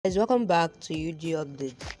Guys, welcome back to UG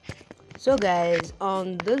Update. So guys,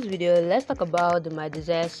 on this video let's talk about the My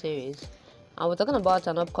Desire series, and we're talking about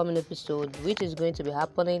an upcoming episode which is going to be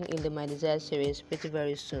happening in the My Desire series pretty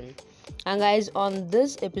very soon. And guys, on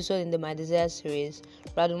this episode in the My Desire series,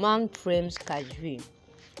 Prayduma frames Kashvi.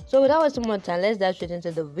 So without wasting more time, let's dive straight into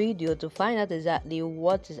the video to find out exactly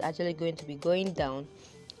what is actually going to be going down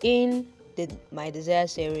in the My Desire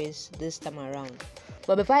series this time around.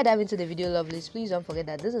 But before I dive into the video, lovelies, please don't forget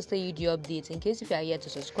that this is still UG Updates. In case if you are here to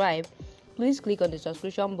subscribe, please click on the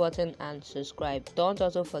subscription button and subscribe. Don't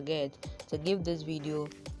also forget to give this video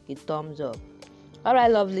a thumbs up. Alright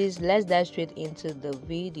lovelies, let's dive straight into the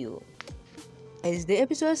video. As the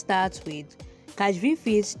episode starts with Kashvi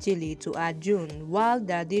feeds chili to Arjun while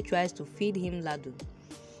Dadi tries to feed him Ladu.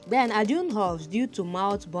 Then Arjun huffs due to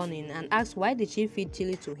mouth burning and asks why did she feed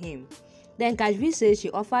chili to him. Then Kashvi says she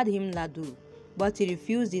offered him Ladu, but he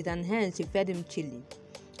refused it and hence he fed him chili.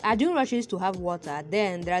 Arjun rushes to have water,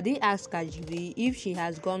 then Dadi asks Kashvi if she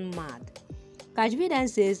has gone mad. Kashvi then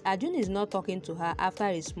says Arjun is not talking to her after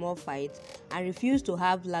a small fight and refused to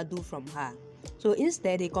have Ladu from her. So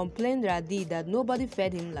instead he complained Dadi that nobody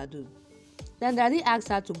fed him Ladu. Then Dadi asks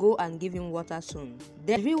her to go and give him water soon.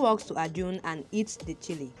 Then Kashvi walks to Arjun and eats the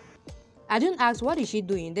chili. Arjun asks what is she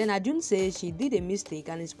doing, then Arjun says she did a mistake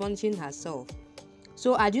and is punishing herself.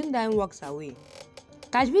 So Arjun then walks away.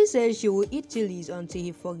 Kashvi says she will eat chilies until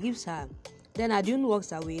he forgives her. Then Arjun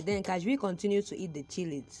walks away. Then Kashvi continues to eat the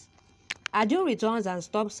chilies. Arjun returns and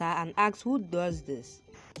stops her and asks who does this.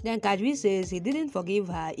 Then Kashvi says he didn't forgive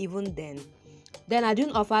her even then. Then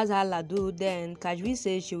Arjun offers her Ladu. Then Kashvi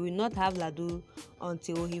says she will not have Ladu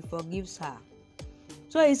until he forgives her.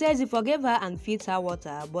 So he says he forgave her and feeds her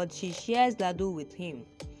water, but she shares Ladu with him.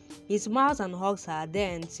 He smiles and hugs her,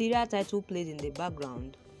 then serial title plays in the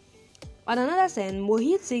background. On another scene,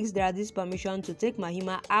 Mohit seeks Dadi's permission to take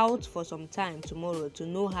Mahima out for some time tomorrow to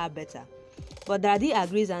know her better. But Dadi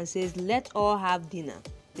agrees and says let all have dinner.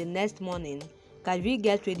 The next morning, Kashvi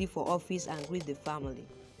gets ready for office and greets the family.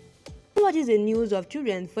 He watches the news of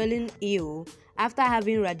children falling ill after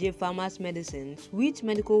having Rajiv Pharma's medicines, which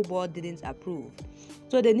medical board didn't approve.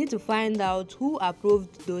 So they need to find out who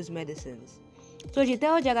approved those medicines. So she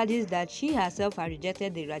tells Jagadish that she herself had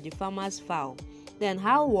rejected the Rajiv Pharma's file. Then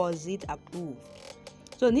how was it approved?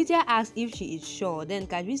 So Nitya asks if she is sure. Then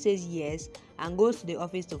Kashvi says yes and goes to the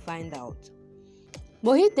office to find out.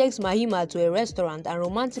 Mohit takes Mahima to a restaurant and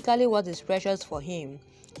romantically what is precious for him.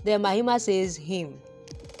 Then Mahima says him.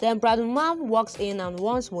 Then Prayduma walks in and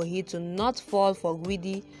wants Mohit to not fall for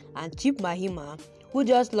greedy and cheap Mahima, who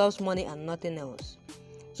just loves money and nothing else.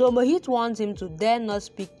 So Mohit wants him to dare not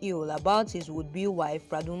speak ill about his would-be wife.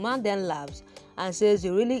 Prayduma then laughs and says he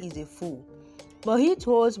really is a fool. Mohit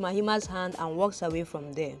holds Mahima's hand and walks away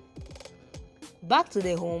from there. Back to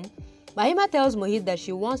the home, Mahima tells Mohit that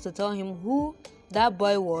she wants to tell him who that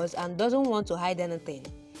boy was and doesn't want to hide anything.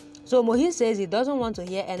 So Mohit says he doesn't want to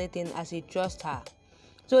hear anything as he trusts her.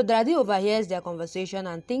 So Dadi overhears their conversation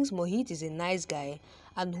and thinks Mohit is a nice guy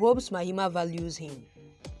and hopes Mahima values him.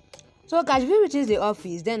 So Kashvi reaches the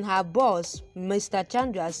office, then her boss, Mr.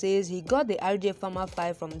 Chandra, says he got the RJ Pharma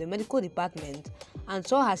file from the medical department and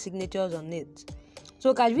saw her signatures on it.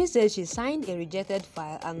 So Kashvi says she signed a rejected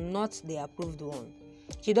file and not the approved one.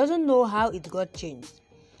 She doesn't know how it got changed.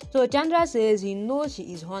 So Chandra says he knows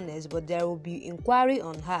she is honest, but there will be inquiry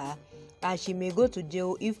on her and she may go to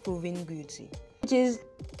jail if proven guilty.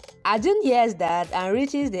 Arjun hears that and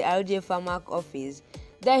reaches the RJ Pharma office.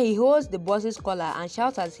 Then he holds the boss's collar and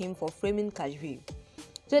shouts at him for framing Kashvi.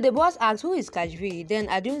 So the boss asks who is Kashvi. Then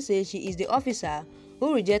Arjun says she is the officer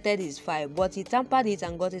who rejected his file, but he tampered it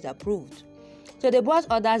and got it approved. So the boss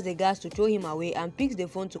orders the guards to throw him away and picks the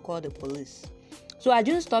phone to call the police. So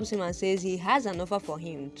Arjun stops him and says he has an offer for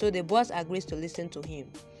him, so the boss agrees to listen to him.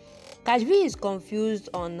 Kashvi is confused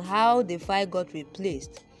on how the file got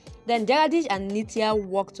replaced. Then Jagadish and Nitya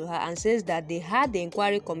walk to her and says that they had the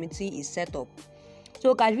inquiry committee is set up.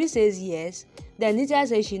 So Kashvi says yes. Then Nitya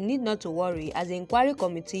says she need not to worry as the inquiry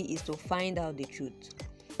committee is to find out the truth.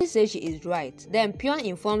 She says she is right. Then Pion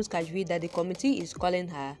informs Kashvi that the committee is calling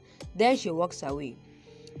her. Then she walks away.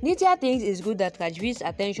 Nitya thinks it's good that Kashvi's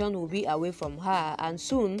attention will be away from her and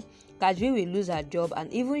soon Kashvi will lose her job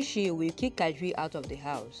and even she will kick Kashvi out of the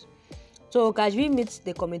house. So Kashvi meets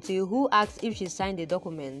the committee who asks if she signed the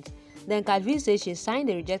document. Then Kashvi says she signed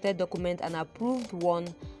the rejected document and approved one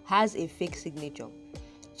has a fake signature.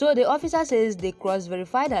 So the officer says they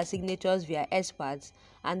cross-verified her signatures via experts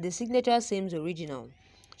and the signature seems original.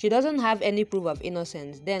 She doesn't have any proof of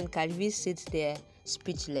innocence. Then Kashvi sits there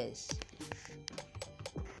speechless.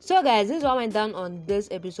 So guys, this is what went down on this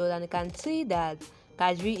episode and you can see that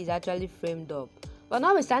Kashvi is actually framed up. But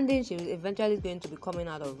notwithstanding, she is eventually going to be coming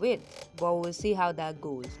out of it. But we'll see how that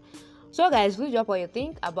goes. So guys, please drop what you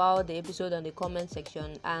think about the episode on the comment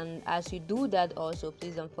section, and as you do that also,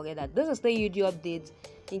 please don't forget that this is the YouTube updates.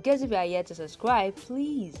 In case if you are yet to subscribe,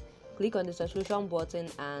 please click on the subscription button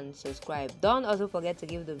and subscribe. Don't also forget to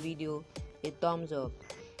give the video a thumbs up.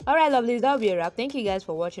 Alright lovelies, that'll be a wrap. Thank you guys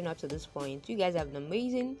for watching up to this point. You guys have been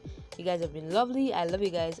amazing. You guys have been lovely. I love you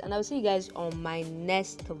guys, and I'll see you guys on my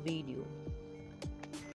next video.